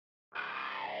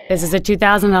This is a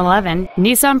 2011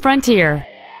 Nissan Frontier.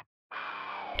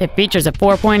 It features a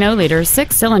 4.0-liter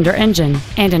six-cylinder engine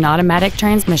and an automatic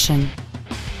transmission.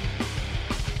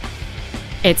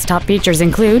 Its top features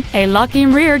include a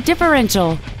locking rear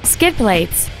differential, skid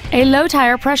plates, a low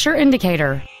tire pressure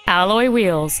indicator, alloy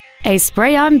wheels, a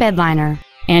spray-on bed liner,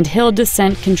 and hill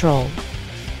descent control.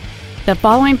 The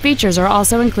following features are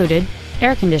also included: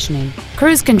 air conditioning,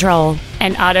 cruise control,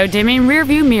 an auto-dimming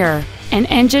rearview mirror, an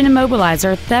engine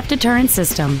immobilizer theft deterrent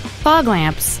system, fog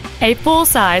lamps, a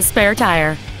full-size spare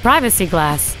tire, privacy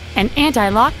glass, an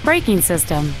anti-lock braking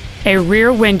system, a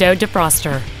rear window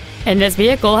defroster, and this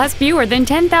vehicle has fewer than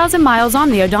 10,000 miles on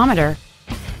the odometer.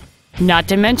 Not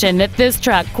to mention that this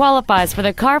truck qualifies for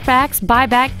the Carfax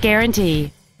buyback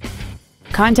guarantee.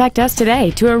 Contact us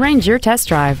today to arrange your test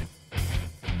drive.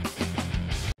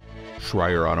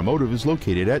 Schrier Automotive is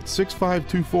located at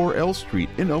 6524 L Street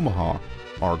in Omaha.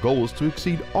 Our goal is to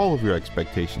exceed all of your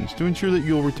expectations to ensure that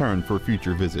you'll return for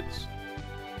future visits.